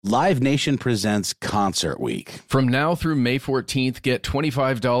Live Nation presents Concert Week. From now through May 14th, get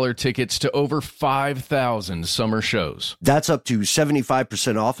 $25 tickets to over 5,000 summer shows. That's up to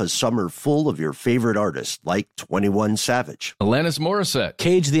 75% off a summer full of your favorite artists, like 21 Savage, Alanis Morissette,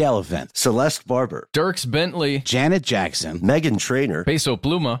 Cage the Elephant, Celeste Barber, Dierks Bentley, Janet Jackson, Meghan Trainor, Peso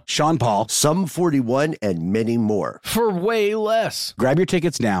Pluma, Sean Paul, Sum 41, and many more. for way less. Grab your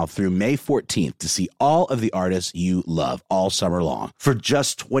tickets now through May 14th to see all of the artists you love all summer long. For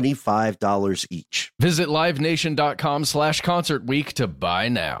just $25 each. Visit livenation.com/Concert Week to buy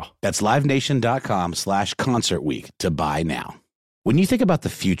now. That's livenation.com/Concert Week to buy now. When you think about the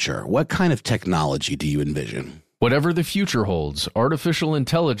future, what kind of technology do you envision? Whatever the future holds, artificial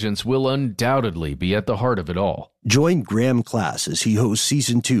intelligence will undoubtedly be at the heart of it all. Join Graham Class as he hosts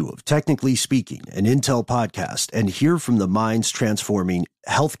Season 2 of Technically Speaking, an Intel podcast, and hear from the minds transforming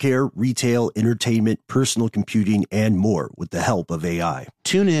healthcare, retail, entertainment, personal computing, and more with the help of AI.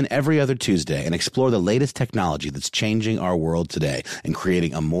 Tune in every other Tuesday and explore the latest technology that's changing our world today and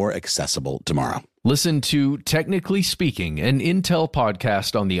creating a more accessible tomorrow. Listen to Technically Speaking, an Intel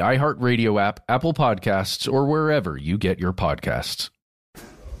podcast on the iHeartRadio app, Apple Podcasts, or wherever you get your podcasts.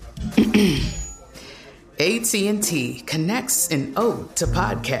 AT&T connects an ode to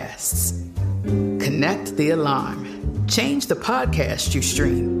podcasts. Connect the alarm. Change the podcast you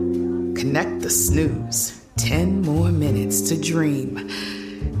stream. Connect the snooze. 10 more minutes to dream.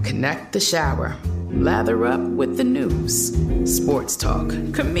 Connect the shower. Lather up with the news. Sports talk,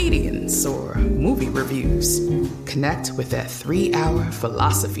 comedians, or movie reviews. Connect with that 3-hour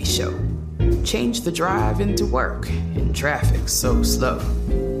philosophy show. Change the drive into work in traffic so slow.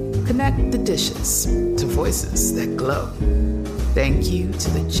 Connect the dishes to voices that glow. Thank you to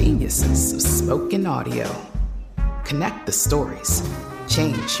the geniuses of spoken audio. Connect the stories.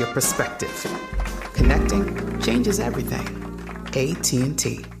 Change your perspective. Connecting changes everything.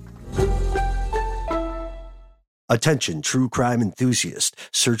 AT&T. Attention, true crime enthusiast,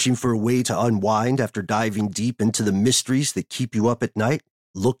 searching for a way to unwind after diving deep into the mysteries that keep you up at night?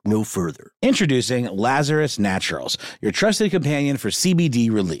 Look no further. Introducing Lazarus Naturals, your trusted companion for CBD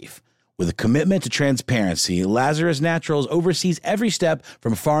relief. With a commitment to transparency, Lazarus Naturals oversees every step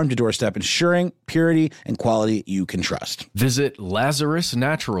from farm to doorstep, ensuring purity and quality you can trust. Visit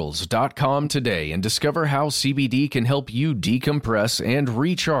LazarusNaturals.com today and discover how CBD can help you decompress and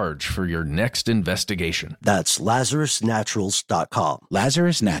recharge for your next investigation. That's LazarusNaturals.com.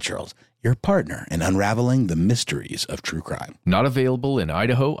 Lazarus Naturals, your partner in unraveling the mysteries of true crime. Not available in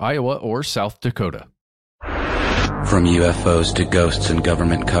Idaho, Iowa, or South Dakota. From UFOs to ghosts and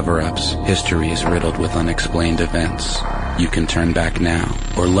government cover-ups, history is riddled with unexplained events. You can turn back now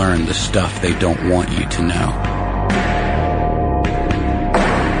or learn the stuff they don't want you to know.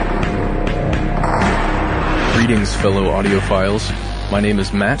 Greetings, fellow audiophiles. My name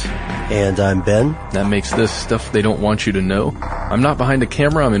is Matt. And I'm Ben. That makes this stuff they don't want you to know. I'm not behind a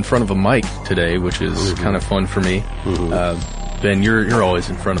camera, I'm in front of a mic today, which is kind of fun for me. Ben, you're always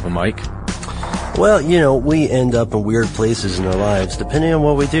in front of a mic. Well, you know, we end up in weird places in our lives, depending on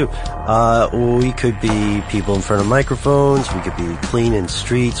what we do. We could be people in front of microphones, we could be cleaning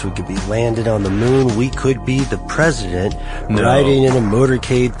streets, we could be landed on the moon, we could be the president riding in a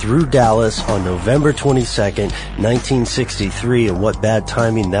motorcade through Dallas on November 22nd, 1963, and what bad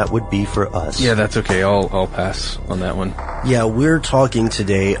timing that would be for us. Yeah, that's okay. I'll pass on that one. Yeah, we're talking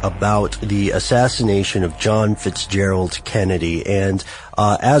today about the assassination of John Fitzgerald Kennedy, and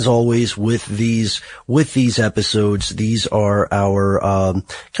as always with these episodes, these are our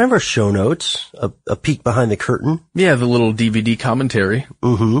kind of our show notes, a peek behind the curtain. Yeah, the little DVD commentary.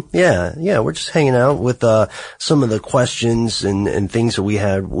 Yeah, we're just hanging out with some of the questions and things that we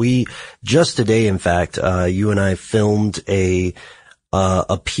had. We just today, in fact, you and I filmed a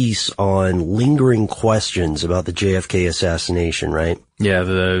piece on lingering questions about the JFK assassination, right?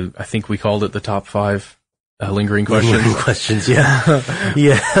 Yeah, I think we called it the top 5 lingering questions. Lingering questions, yeah.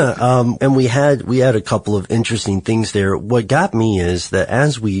 Yeah. And we had a couple of interesting things there. What got me is that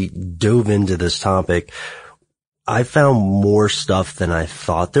as we dove into this topic, I found more stuff than I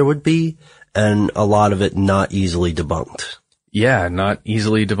thought there would be, and a lot of it not easily debunked. Yeah, not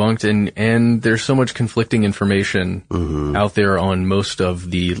easily debunked, and there's so much conflicting information out there on most of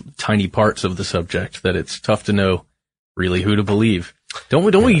the tiny parts of the subject that it's tough to know really who to believe.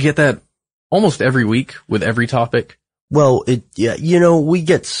 Don't we get that almost every week with every topic? Well, we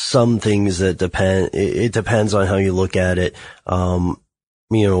get some things that it depends on how you look at it.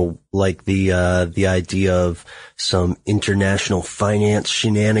 Like the idea of some international finance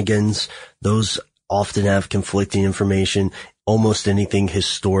shenanigans. Those often have conflicting information. Almost anything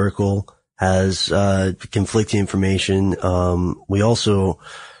historical has conflicting information. We also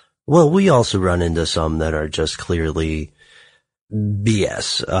Well, we also run into some that are just clearly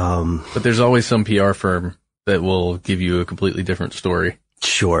BS. But there's always some PR firm that will give you a completely different story.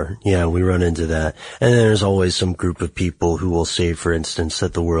 Sure. Yeah, we run into that. And then there's always some group of people who will say, for instance,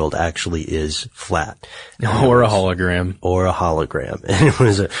 that the world actually is flat. Or a hologram. Or a hologram.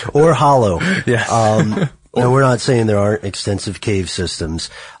 Or hollow. Yes. And we're not saying there aren't extensive cave systems.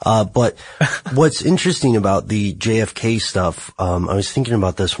 But what's interesting about the JFK stuff, I was thinking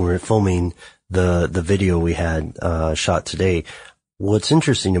about this when we were filming the video we had, shot today. What's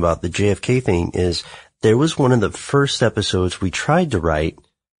interesting about the JFK thing is there was one of the first episodes we tried to write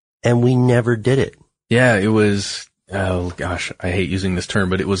and we never did it. Yeah, it was, oh gosh, I hate using this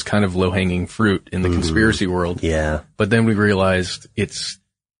term, but it was kind of low-hanging fruit in the conspiracy world. Yeah. But then we realized it's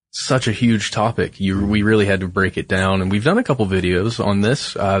such a huge topic. We really had to break it down, and we've done a couple videos on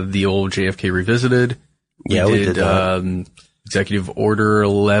this. The old JFK Revisited. We did that. Executive Order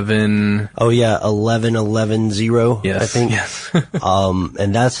 11. Oh yeah, 11-11-0. Yes, I think. Yes.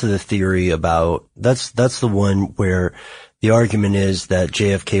 And that's the theory about, that's the one where the argument is that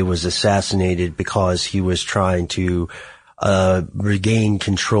JFK was assassinated because he was trying to, regain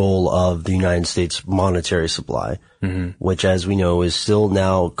control of the United States monetary supply, which as we know is still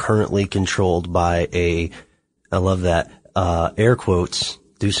now currently controlled by I love that, air quotes,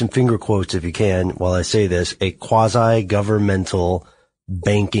 do some finger quotes if you can while I say this, a quasi-governmental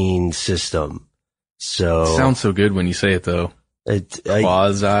banking system. So. Sounds so good when you say it though.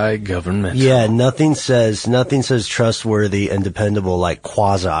 Quasi-governmental. Yeah, nothing says trustworthy and dependable like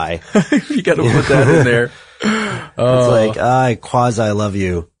quasi. You gotta put that in there. It's like, I quasi love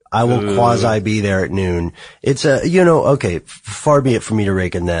you. I will quasi be there at noon. It's okay, far be it for me to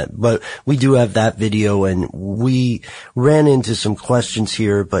rake in that, but we do have that video and we ran into some questions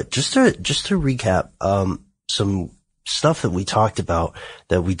here, but just to recap, some stuff that we talked about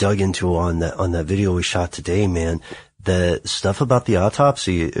that we dug into on that video we shot today, man, the stuff about the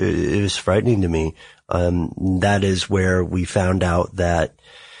autopsy, it was frightening to me. That is where we found out that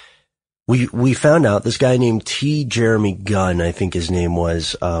we found out this guy named T. Jeremy Gunn, I think his name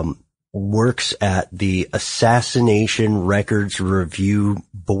was, works at the Assassination Records Review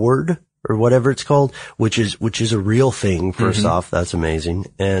Board or whatever it's called, which is a real thing. First off, that's amazing.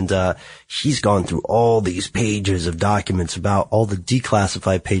 And, he's gone through all these pages of documents about all the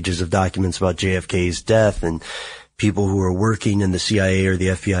declassified pages of documents about JFK's death and people who were working in the CIA or the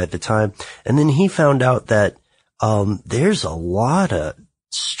FBI at the time. And then he found out that, there's a lot of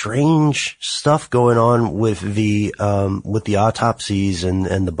strange stuff going on with the autopsies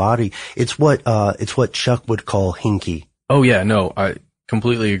and the body. It's what Chuck would call hinky. Oh yeah, no, I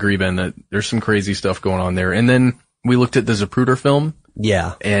completely agree, Ben, that there's some crazy stuff going on there. And then we looked at the Zapruder film.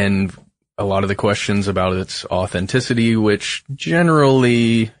 Yeah. And a lot of the questions about its authenticity, which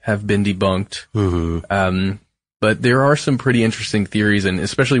generally have been debunked. But there are some pretty interesting theories, and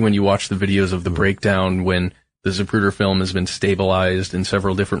especially when you watch the videos of the breakdown when the Zapruder film has been stabilized in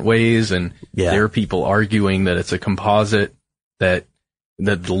several different ways, and there are people arguing that it's a composite, that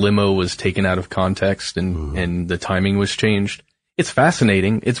the limo was taken out of context and the timing was changed. It's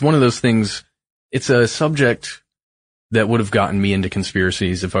fascinating. It's one of those things, it's a subject that would have gotten me into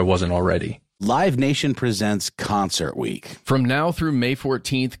conspiracies if I wasn't already. Live Nation presents Concert Week. From now through May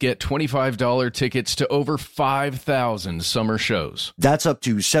 14th, get $25 tickets to over 5,000 summer shows. That's up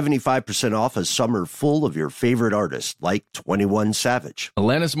to 75% off a summer full of your favorite artists like 21 Savage,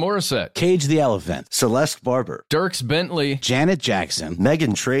 Alanis Morissette, Cage the Elephant, Celeste Barber, Dierks Bentley, Janet Jackson,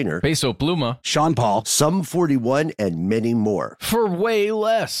 Meghan Trainor, Peso Pluma, Sean Paul, Sum 41, and many more. For way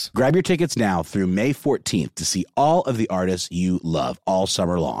less. Grab your tickets now through May 14th to see all of the artists you love all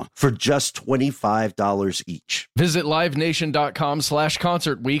summer long for just $25 each. Visit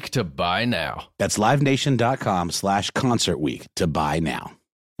livenation.com/Concert Week to buy now. That's livenation.com/Concert Week to buy now.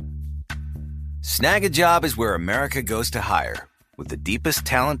 Snag a Job is where America goes to hire, with the deepest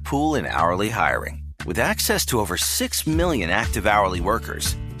talent pool in hourly hiring. With access to over 6 million active hourly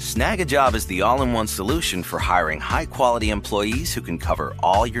workers, Snag a Job is the all-in-one solution for hiring high-quality employees who can cover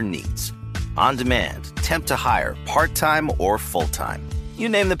all your needs. On demand, temp to hire, part-time or full-time. You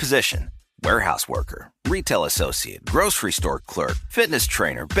name the position. Warehouse worker, retail associate, grocery store clerk, fitness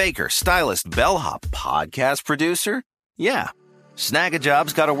trainer, baker, stylist, bellhop, podcast producer. Yeah, Snag a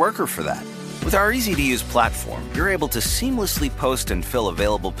Job's got a worker for that. With our easy-to-use platform, you're able to seamlessly post and fill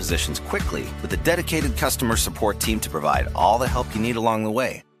available positions quickly with a dedicated customer support team to provide all the help you need along the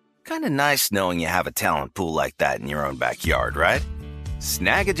way. Kind of nice knowing you have a talent pool like that in your own backyard, right?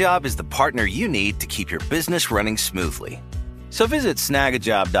 Snag a Job is the partner you need to keep your business running smoothly. So visit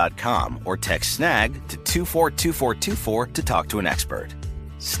snagajob.com or text snag to 242424 to talk to an expert.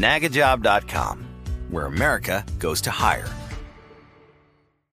 Snagajob.com, where America goes to hire.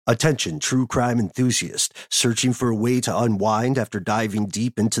 Attention, true crime enthusiast. Searching for a way to unwind after diving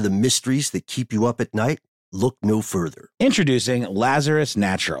deep into the mysteries that keep you up at night? Look no further. Introducing Lazarus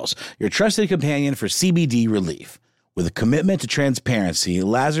Naturals, your trusted companion for CBD relief. With a commitment to transparency,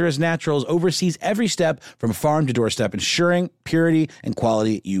 Lazarus Naturals oversees every step from farm to doorstep, ensuring purity and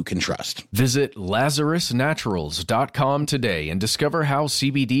quality you can trust. Visit LazarusNaturals.com today and discover how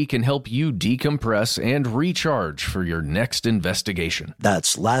CBD can help you decompress and recharge for your next investigation.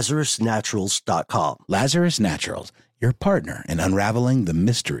 That's LazarusNaturals.com. Lazarus Naturals, your partner in unraveling the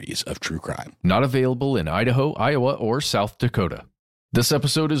mysteries of true crime. Not available in Idaho, Iowa, or South Dakota. This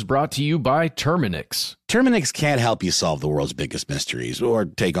episode is brought to you by Terminix. Terminix can't help you solve the world's biggest mysteries or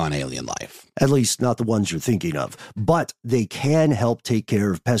take on alien life. At least not the ones you're thinking of. But they can help take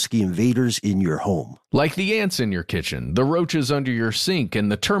care of pesky invaders in your home. Like the ants in your kitchen, the roaches under your sink, and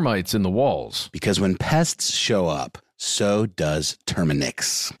the termites in the walls. Because when pests show up, so does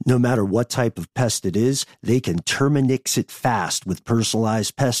Terminix. No matter what type of pest it is, they can Terminix it fast with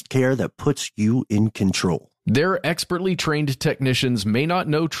personalized pest care that puts you in control. Their expertly trained technicians may not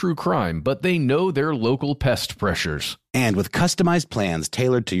know true crime, but they know their local pest pressures. And with customized plans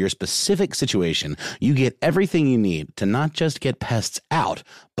tailored to your specific situation, you get everything you need to not just get pests out,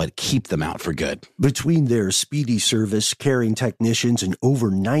 but keep them out for good. Between their speedy service, caring technicians, and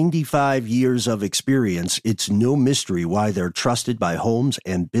over 95 years of experience, it's no mystery why they're trusted by homes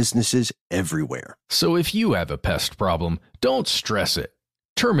and businesses everywhere. So if you have a pest problem, don't stress it.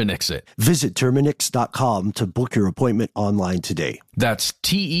 Terminix it. Visit Terminix.com to book your appointment online today. That's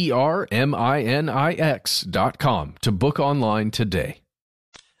TERMINIX.com to book online today.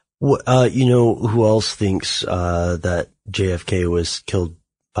 You know who else thinks that JFK was killed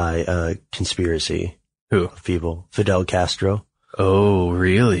by a conspiracy? Who? Of people. Fidel Castro. Oh,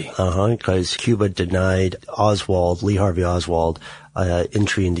 really? Because Cuba denied Lee Harvey Oswald,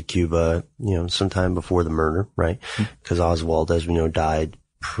 entry into Cuba, sometime before the murder, right? Because Oswald, as we know, died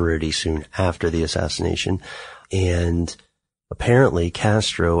pretty soon after the assassination. And apparently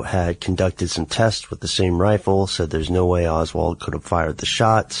Castro had conducted some tests with the same rifle, said there's no way Oswald could have fired the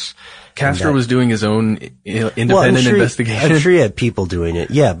shots. Castro was doing his own independent investigation. I'm sure he had people doing it.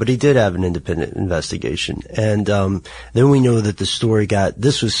 Yeah, but he did have an independent investigation. And then we know that the story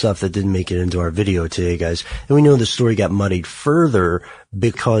this was stuff that didn't make it into our video today, guys. And we know the story got muddied further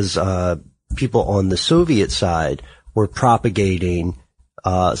because people on the Soviet side were propagating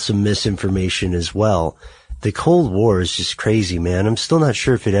some misinformation as well. The Cold War is just crazy, man. I'm still not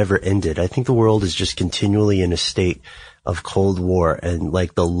sure if it ever ended. I think the world is just continually in a state of Cold War, and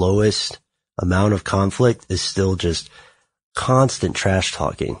like the lowest amount of conflict is still just constant trash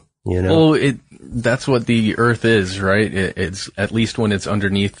talking, Well, that's what the Earth is, right? It's at least when it's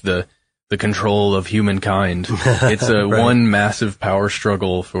underneath the control of humankind. It's a right. One massive power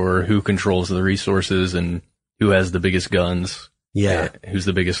struggle for who controls the resources and who has the biggest guns. Yeah. Who's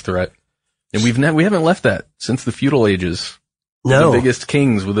the biggest threat. And we haven't left that since the feudal ages. No. The biggest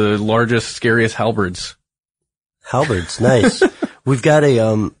kings with the largest, scariest halberds. Halberds, nice. We've got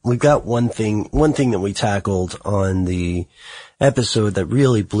one thing that we tackled on the episode that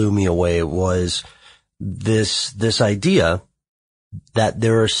really blew me away was this idea that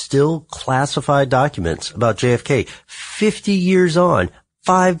there are still classified documents about JFK 50 years on,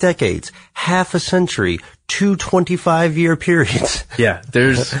 5 decades, half a century, 2 25-year periods. Yeah,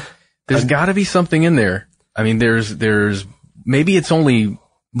 there's gotta be something in there. I mean, there's maybe it's only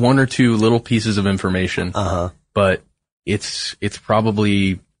 1 or 2 little pieces of information. But it's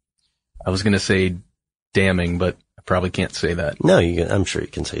probably, I was going to say damning, but I probably can't say that. No, I'm sure you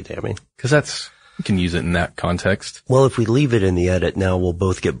can say damning. Cause you can use it in that context. Well, if we leave it in the edit now, we'll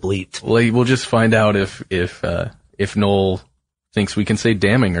both get bleeped. We'll just find out if Noel thinks we can say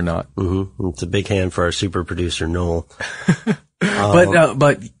damning or not. Mm-hmm. It's a big hand for our super producer, Noel.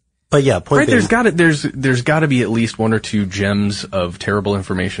 But yeah, point right, being, there's gotta be at least 1 or 2 gems of terrible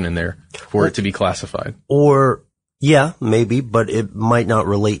information in there for it to be classified. Or, yeah, maybe, but it might not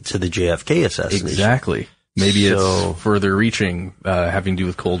relate to the JFK assassination. Exactly. Maybe it's further reaching, having to do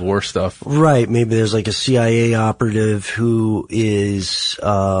with Cold War stuff. Right. Maybe there's like a CIA operative who is,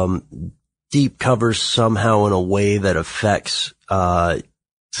 deep cover somehow in a way that affects,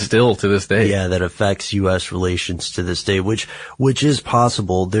 still to this day. Yeah, that affects U.S. relations to this day, which is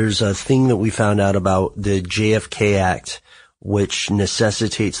possible. There's a thing that we found out about the JFK Act, which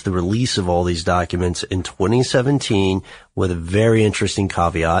necessitates the release of all these documents in 2017 with a very interesting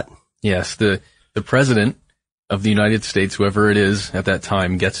caveat. Yes, the president of the United States, whoever it is at that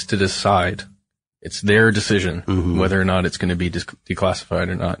time, gets to decide It's their decision whether or not it's going to be declassified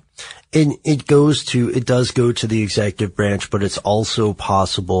or not. And it does go to the executive branch, but it's also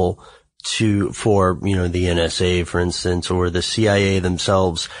possible for the NSA, for instance, or the CIA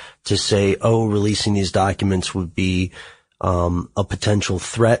themselves to say, releasing these documents would be a potential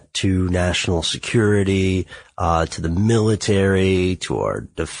threat to national security, to the military, to our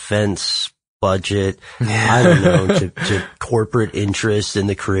defense budget, I don't know, to corporate interests in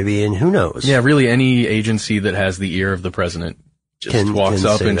the Caribbean. Who knows? Yeah, really any agency that has the ear of the president just walks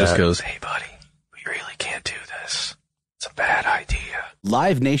up and just goes, hey, buddy, we really can't do this. It's a bad idea.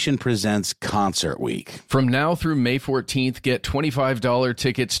 Live Nation presents Concert Week. From now through May 14th, get $25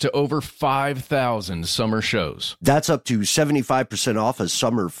 tickets to over 5,000 summer shows. That's up to 75% off a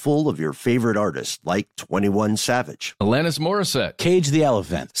summer full of your favorite artists like 21 Savage, Alanis Morissette, Cage the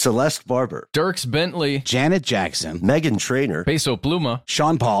Elephant, Celeste Barber, Dierks Bentley, Janet Jackson, Meghan Trainor, Peso Pluma,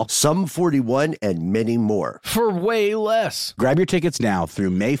 Sean Paul, Sum 41, and many more. for way less. Grab your tickets now through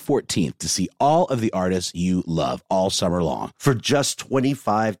May 14th to see all of the artists you love all summer long. For just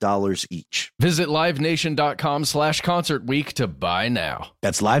 $25 each. Visit livenation.com/Concert Week to buy now.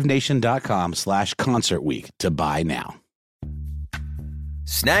 That's livenation.com/Concert Week to buy now.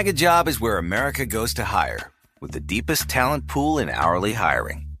 Snag a Job is where America goes to hire, with the deepest talent pool in hourly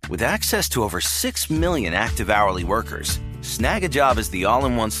hiring. With access to over 6 million active hourly workers, Snag a Job is the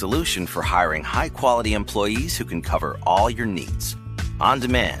all-in-one solution for hiring high-quality employees who can cover all your needs. On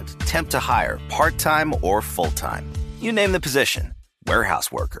demand, temp to hire, part-time or full-time. You name the position.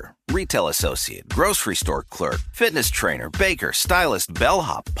 Warehouse worker, retail associate, grocery store clerk, fitness trainer, baker, stylist,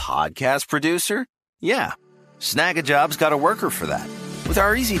 bellhop, podcast producer. Yeah, Snag a Job's got a worker for that. With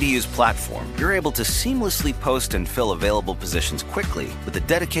our easy-to-use platform, you're able to seamlessly post and fill available positions quickly with a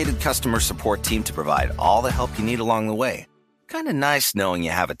dedicated customer support team to provide all the help you need along the way. Kind of nice knowing you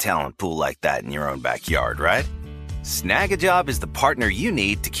have a talent pool like that in your own backyard, right? Snag a Job is the partner you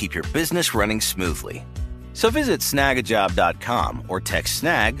need to keep your business running smoothly. So visit snagajob.com or text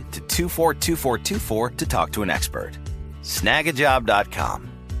snag to 242424 to talk to an expert.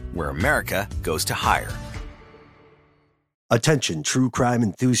 Snagajob.com, where America goes to hire. Attention, true crime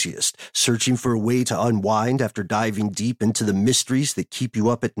enthusiast. Searching for a way to unwind after diving deep into the mysteries that keep you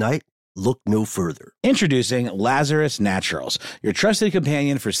up at night? Look no further. Introducing Lazarus Naturals, your trusted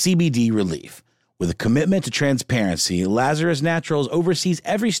companion for CBD relief. With a commitment to transparency, Lazarus Naturals oversees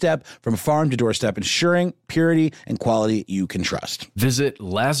every step from farm to doorstep, ensuring purity and quality you can trust. Visit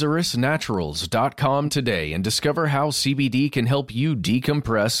LazarusNaturals.com today and discover how CBD can help you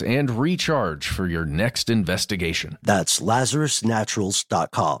decompress and recharge for your next investigation. That's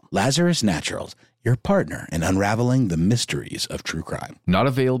LazarusNaturals.com. Lazarus Naturals, your partner in unraveling the mysteries of true crime. Not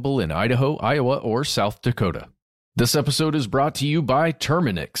available in Idaho, Iowa, or South Dakota. This episode is brought to you by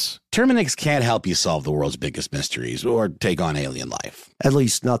Terminix. Terminix can't help you solve the world's biggest mysteries or take on alien life. At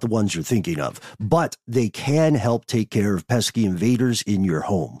least not the ones you're thinking of. But they can help take care of pesky invaders in your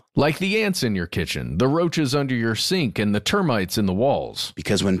home. Like the ants in your kitchen, the roaches under your sink, and the termites in the walls.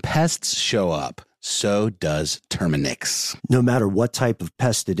 Because when pests show up, so does Terminix. No matter what type of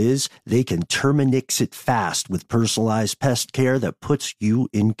pest it is, they can Terminix it fast with personalized pest care that puts you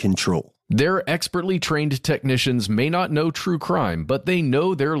in control. Their expertly trained technicians may not know true crime, but they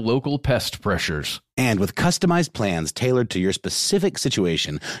know their local pest pressures. And with customized plans tailored to your specific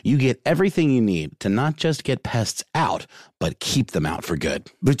situation, you get everything you need to not just get pests out, but keep them out for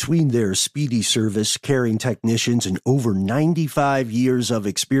good. Between their speedy service, caring technicians, and over 95 years of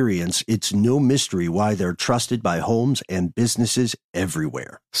experience, it's no mystery why they're trusted by homes and businesses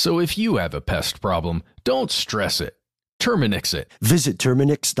everywhere. So if you have a pest problem, don't stress it. Terminix it. Visit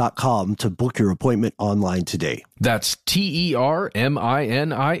Terminix.com to book your appointment online today. That's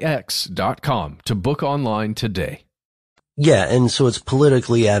TERMINIX.com to book online today. Yeah, and so it's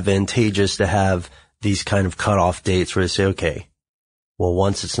politically advantageous to have these kind of cutoff dates where they say, okay, well,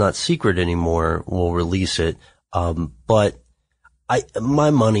 once it's not secret anymore, we'll release it. But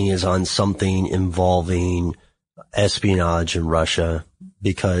my money is on something involving espionage in Russia,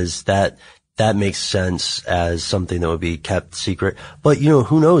 because that makes sense as something that would be kept secret. But,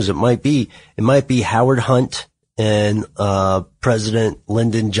 who knows? It might be Howard Hunt and, President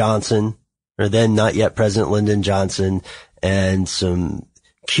Lyndon Johnson, or then not yet President Lyndon Johnson, and some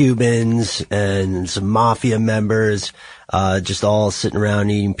Cubans and some mafia members, just all sitting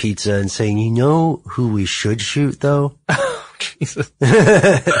around eating pizza and saying, you know who we should shoot though? Jesus.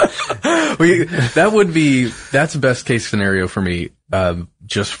 That's best case scenario for me,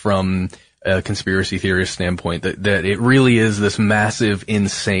 just from a conspiracy theorist standpoint, that it really is this massive,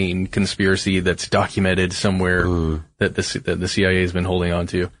 insane conspiracy that's documented somewhere that the CIA has been holding on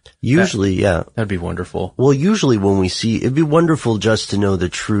to. Usually, yeah. That'd be wonderful. Well, usually when we see, it'd be wonderful just to know the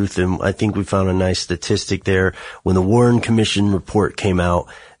truth. And I think we found a nice statistic there. When the Warren Commission report came out,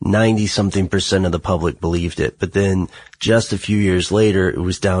 90-something% of the public believed it. But then just a few years later, it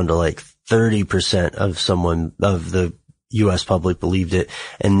was down to like 30% of the U.S. public believed it.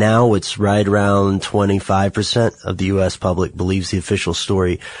 And now it's right around 25% of the U.S. public believes the official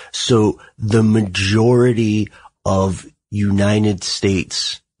story. So the majority of United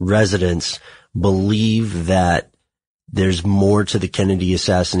States residents believe that there's more to the Kennedy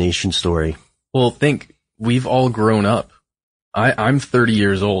assassination story. Well, we've all grown up. I'm 30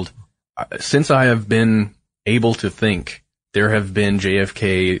 years old. Since I have been able to think, there have been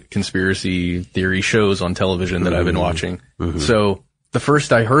JFK conspiracy theory shows on television that I've been watching. So the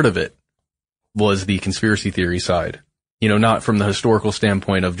first I heard of it was the conspiracy theory side. Not from the historical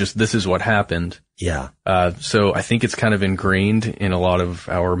standpoint of just this is what happened. Yeah. So I think it's kind of ingrained in a lot of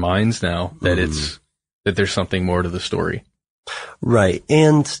our minds now that that there's something more to the story. Right.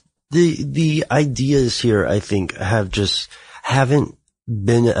 And the ideas here, I think, haven't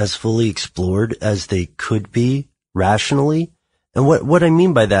been as fully explored as they could be rationally. And what I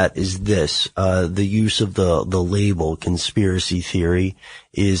mean by that is this, the use of the label conspiracy theory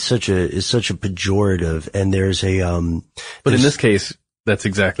is such a pejorative, and there's but in this case, that's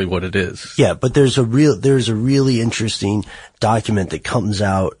exactly what it is. Yeah, but there's a really interesting document that comes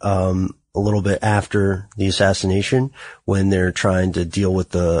out, a little bit after the assassination when they're trying to deal with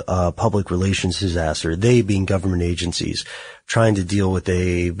the, public relations disaster, they being government agencies, trying to deal with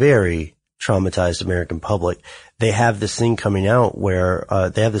a very traumatized American public. They have this thing coming out where,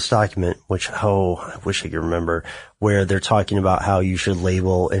 they have this document, which, I wish I could remember, where they're talking about how you should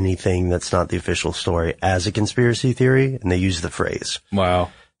label anything that's not the official story as a conspiracy theory, and they use the phrase.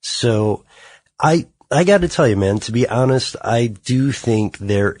 Wow. So, I gotta tell you, man, to be honest, I do think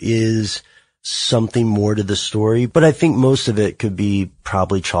there is something more to the story, but I think most of it could be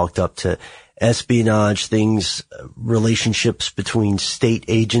probably chalked up to espionage things, relationships between state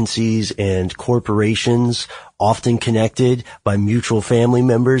agencies and corporations, often connected by mutual family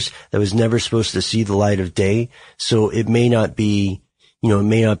members that was never supposed to see the light of day. So it may not be,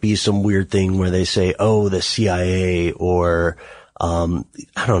 some weird thing where they say, oh, the CIA or,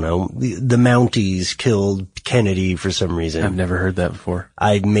 I don't know, the Mounties killed Kennedy for some reason. I've never heard that before.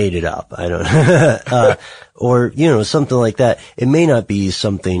 I made it up. I don't know. Or, something like that. It may not be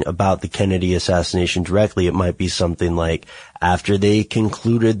something about the Kennedy assassination directly. It might be something like after they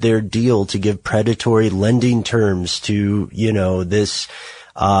concluded their deal to give predatory lending terms to, this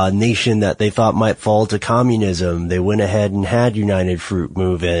nation that they thought might fall to communism, they went ahead and had United Fruit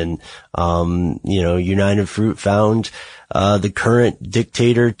move in. United Fruit found the current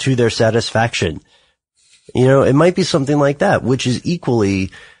dictator to their satisfaction. It might be something like that, which is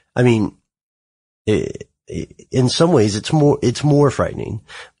equally, in some ways it's more frightening,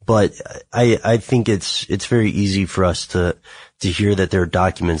 but I think it's very easy for us to hear that there are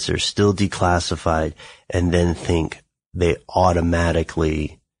documents that are still declassified and then think they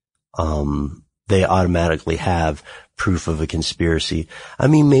automatically have proof of a conspiracy.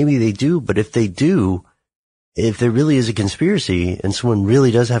 Maybe they do, but if there really is a conspiracy and someone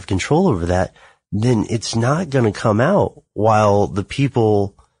really does have control over that, then it's not going to come out while the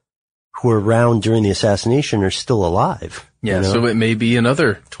people who were around during the assassination are still alive. Yeah, so it may be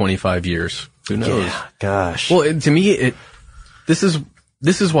another 25 years. Who knows? Yeah, gosh. Well, to me, this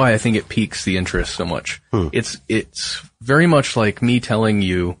is why I think it piques the interest so much. It's very much like me telling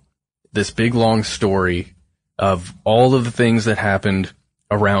you this big long story of all of the things that happened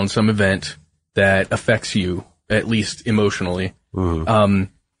around some event that affects you, at least emotionally.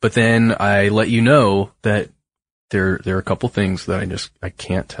 But then I let you know that there are a couple things that I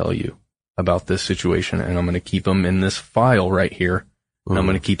can't tell you about this situation, and I'm going to keep them in this file right here, and I'm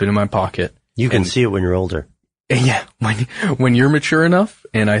going to keep it in my pocket. You can see it when you're older. Yeah, when you're mature enough,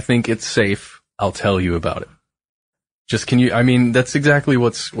 and I think it's safe, I'll tell you about it. That's exactly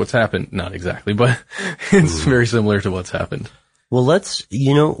what's happened. Not exactly, but it's very similar to what's happened. Well, let's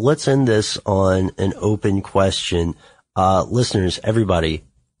end this on an open question. Listeners, everybody,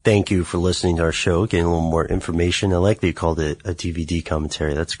 thank you for listening to our show, getting a little more information. I like that you called it a DVD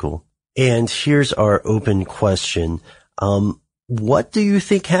commentary. That's cool. And here's our open question. What do you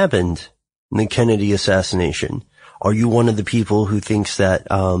think happened in the Kennedy assassination? Are you one of the people who thinks that,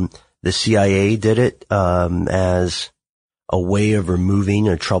 the CIA did it, as a way of removing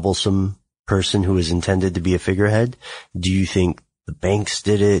a troublesome person who is intended to be a figurehead? Do you think the banks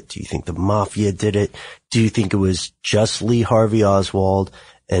did it? Do you think the mafia did it? Do you think it was just Lee Harvey Oswald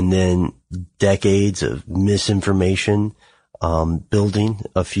and then decades of misinformation, building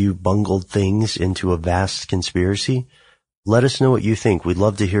a few bungled things into a vast conspiracy? Let us know what you think. We'd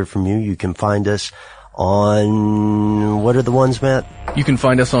love to hear from you. You can find us on, what are the ones, Matt? You can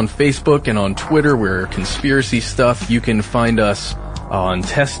find us on Facebook and on Twitter. We're Conspiracy Stuff. You can find us on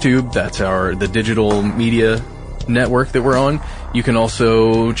TestTube. That's the digital media network that we're on. You can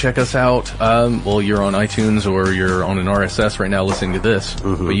also check us out. You're on iTunes or you're on an RSS right now listening to this,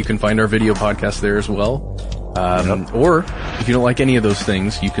 but you can find our video podcast there as well. Or if you don't like any of those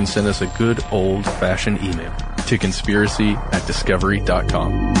things, you can send us a good old-fashioned email to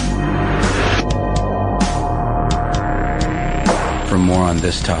conspiracy@discovery.com. For more on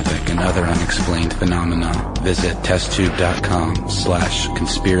this topic and other unexplained phenomena, visit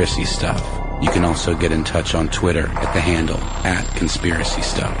testtube.com/conspiracy stuff. You can also get in touch on Twitter at the handle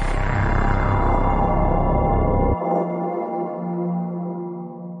 @conspiracystuff.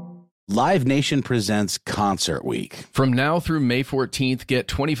 Live Nation presents Concert Week. From now through May 14th, get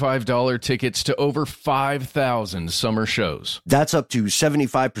 $25 tickets to over 5,000 summer shows. That's up to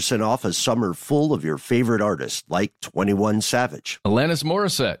 75% off a summer full of your favorite artists, like 21 Savage, Alanis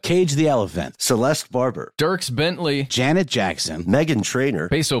Morissette, Cage the Elephant, Celeste Barber, Dierks Bentley, Janet Jackson, Meghan Trainor,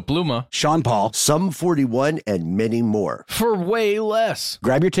 Peso Pluma, Sean Paul, Sum 41, and many more. for way less.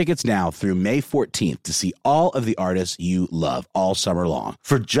 Grab your tickets now through May 14th to see all of the artists you love all summer long.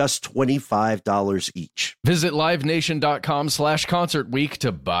 For just $25 each. Visit livenation.com/concert week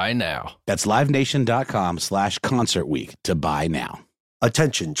to buy now. That's livenation.com/concert week to buy now.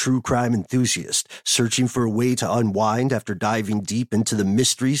 Attention, true crime enthusiast. Searching for a way to unwind after diving deep into the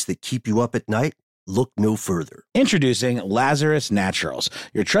mysteries that keep you up at night? Look no further. Introducing Lazarus Naturals,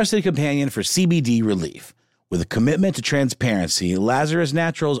 your trusted companion for CBD relief. With a commitment to transparency, Lazarus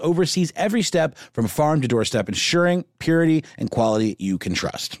Naturals oversees every step from farm to doorstep, ensuring purity and quality you can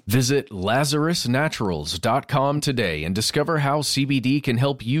trust. Visit LazarusNaturals.com today and discover how CBD can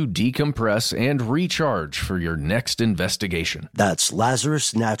help you decompress and recharge for your next investigation. That's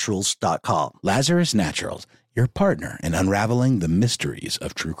LazarusNaturals.com. Lazarus Naturals, your partner in unraveling the mysteries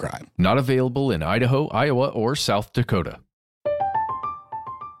of true crime. Not available in Idaho, Iowa, or South Dakota.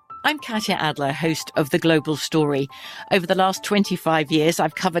 I'm Katya Adler, host of The Global Story. Over the last 25 years,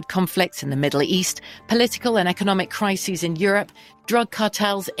 I've covered conflicts in the Middle East, political and economic crises in Europe, drug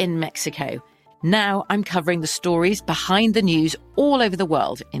cartels in Mexico. Now I'm covering the stories behind the news all over the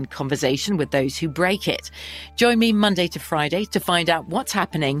world in conversation with those who break it. Join me Monday to Friday to find out what's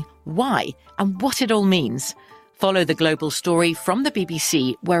happening, why, and what it all means. Follow The Global Story from the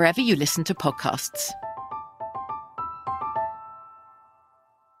BBC wherever you listen to podcasts.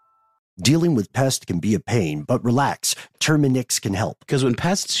 Dealing with pests can be a pain, but relax. Terminix can help. Because when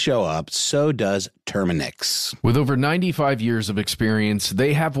pests show up, so does Terminix. With over 95 years of experience,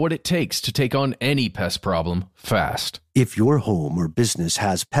 they have what it takes to take on any pest problem fast. If your home or business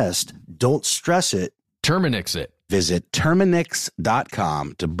has pests, don't stress it. Terminix it. Visit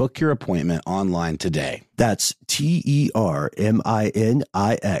Terminix.com to book your appointment online today. That's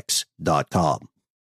TERMINIX.com.